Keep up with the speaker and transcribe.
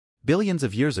Billions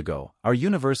of years ago, our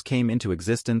universe came into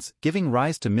existence, giving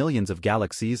rise to millions of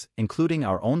galaxies, including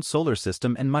our own solar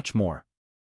system and much more.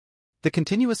 The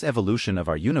continuous evolution of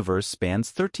our universe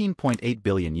spans 13.8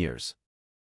 billion years.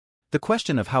 The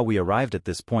question of how we arrived at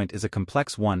this point is a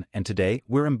complex one, and today,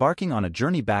 we're embarking on a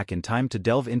journey back in time to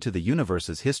delve into the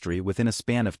universe's history within a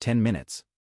span of 10 minutes.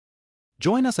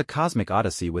 Join us a cosmic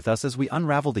odyssey with us as we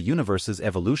unravel the universe's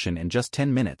evolution in just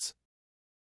 10 minutes.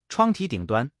 窗体顶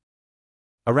端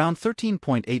Around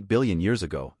 13.8 billion years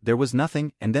ago, there was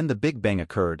nothing, and then the Big Bang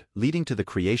occurred, leading to the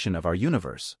creation of our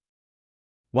universe.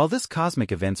 While this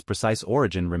cosmic event's precise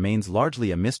origin remains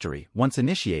largely a mystery, once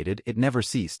initiated, it never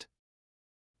ceased.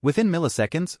 Within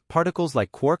milliseconds, particles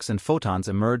like quarks and photons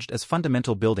emerged as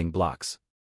fundamental building blocks.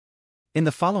 In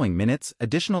the following minutes,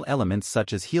 additional elements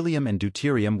such as helium and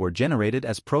deuterium were generated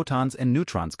as protons and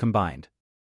neutrons combined.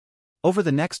 Over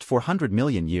the next 400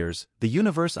 million years, the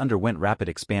universe underwent rapid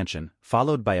expansion,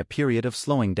 followed by a period of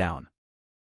slowing down.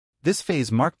 This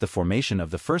phase marked the formation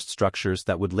of the first structures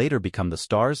that would later become the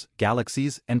stars,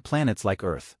 galaxies, and planets like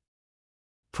Earth.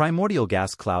 Primordial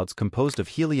gas clouds composed of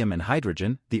helium and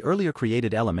hydrogen, the earlier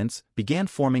created elements, began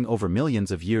forming over millions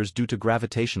of years due to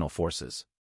gravitational forces.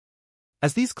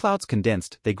 As these clouds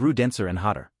condensed, they grew denser and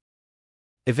hotter.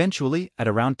 Eventually, at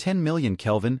around 10 million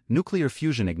Kelvin, nuclear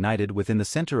fusion ignited within the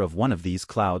center of one of these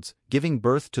clouds, giving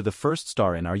birth to the first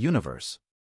star in our universe.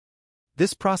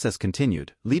 This process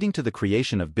continued, leading to the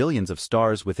creation of billions of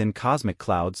stars within cosmic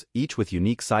clouds, each with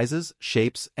unique sizes,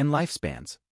 shapes, and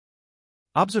lifespans.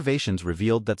 Observations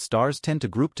revealed that stars tend to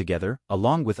group together,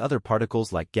 along with other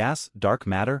particles like gas, dark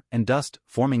matter, and dust,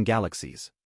 forming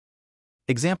galaxies.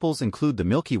 Examples include the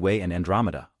Milky Way and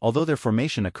Andromeda, although their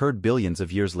formation occurred billions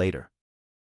of years later.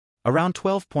 Around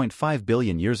 12.5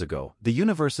 billion years ago, the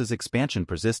universe's expansion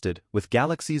persisted, with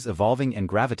galaxies evolving and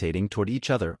gravitating toward each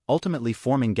other, ultimately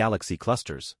forming galaxy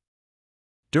clusters.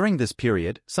 During this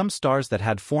period, some stars that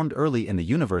had formed early in the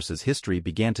universe's history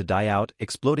began to die out,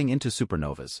 exploding into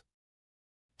supernovas.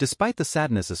 Despite the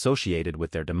sadness associated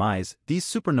with their demise, these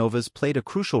supernovas played a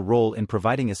crucial role in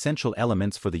providing essential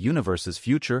elements for the universe's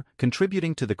future,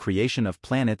 contributing to the creation of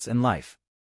planets and life.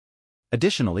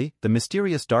 Additionally, the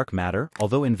mysterious dark matter,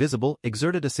 although invisible,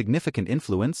 exerted a significant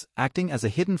influence, acting as a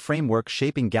hidden framework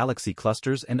shaping galaxy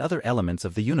clusters and other elements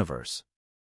of the universe.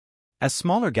 As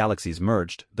smaller galaxies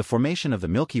merged, the formation of the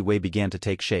Milky Way began to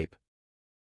take shape.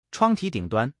 窗体顶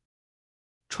端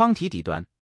窗体底端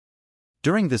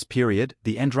During this period,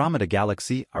 the Andromeda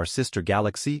galaxy, our sister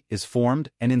galaxy, is formed,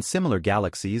 and in similar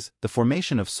galaxies, the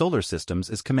formation of solar systems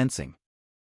is commencing.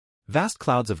 Vast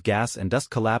clouds of gas and dust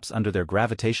collapse under their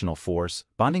gravitational force,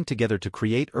 bonding together to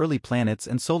create early planets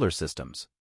and solar systems.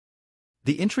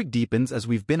 The intrigue deepens as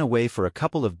we've been away for a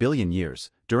couple of billion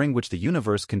years, during which the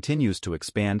universe continues to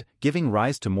expand, giving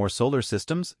rise to more solar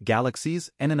systems, galaxies,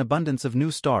 and an abundance of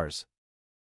new stars.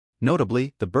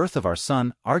 Notably, the birth of our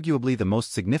Sun, arguably the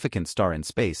most significant star in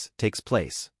space, takes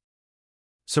place.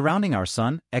 Surrounding our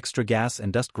Sun, extra gas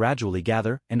and dust gradually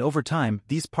gather, and over time,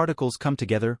 these particles come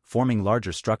together, forming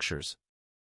larger structures.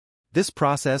 This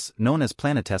process, known as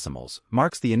planetesimals,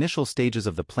 marks the initial stages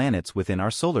of the planets within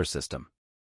our solar system.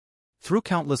 Through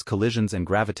countless collisions and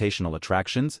gravitational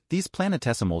attractions, these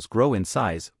planetesimals grow in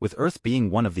size, with Earth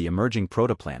being one of the emerging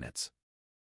protoplanets.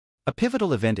 A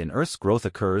pivotal event in Earth's growth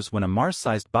occurs when a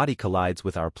Mars-sized body collides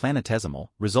with our planetesimal,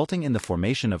 resulting in the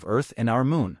formation of Earth and our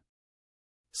Moon.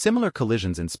 Similar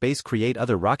collisions in space create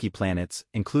other rocky planets,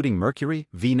 including Mercury,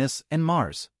 Venus, and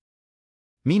Mars.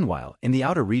 Meanwhile, in the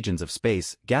outer regions of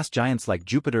space, gas giants like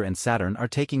Jupiter and Saturn are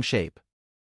taking shape.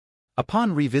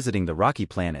 Upon revisiting the rocky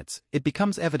planets, it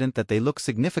becomes evident that they look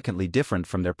significantly different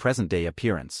from their present-day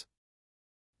appearance.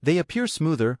 They appear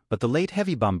smoother, but the late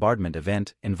heavy bombardment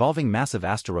event, involving massive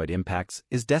asteroid impacts,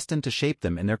 is destined to shape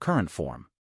them in their current form.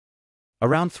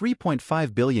 Around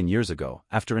 3.5 billion years ago,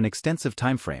 after an extensive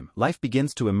timeframe, life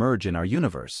begins to emerge in our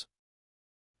universe.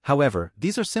 However,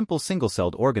 these are simple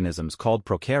single-celled organisms called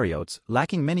prokaryotes,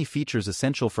 lacking many features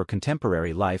essential for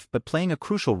contemporary life but playing a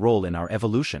crucial role in our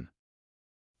evolution.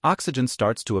 Oxygen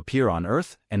starts to appear on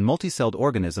Earth, and multicelled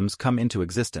organisms come into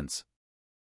existence.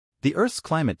 The Earth's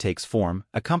climate takes form,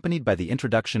 accompanied by the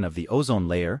introduction of the ozone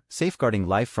layer, safeguarding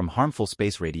life from harmful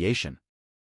space radiation.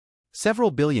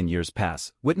 Several billion years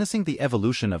pass, witnessing the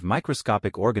evolution of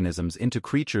microscopic organisms into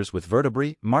creatures with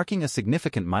vertebrae, marking a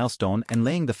significant milestone and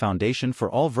laying the foundation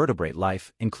for all vertebrate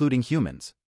life, including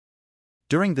humans.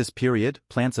 During this period,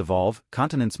 plants evolve,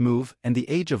 continents move, and the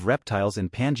age of reptiles in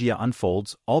Pangaea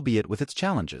unfolds, albeit with its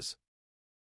challenges.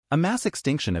 A mass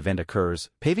extinction event occurs,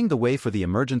 paving the way for the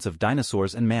emergence of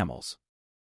dinosaurs and mammals.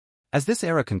 As this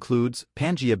era concludes,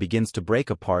 Pangaea begins to break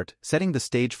apart, setting the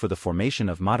stage for the formation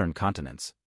of modern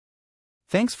continents.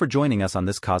 Thanks for joining us on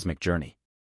this cosmic journey.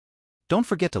 Don't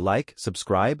forget to like,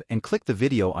 subscribe, and click the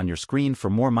video on your screen for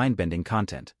more mind-bending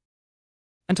content.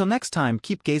 Until next time,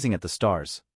 keep gazing at the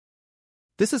stars.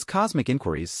 This is Cosmic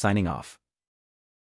Inquiries signing off.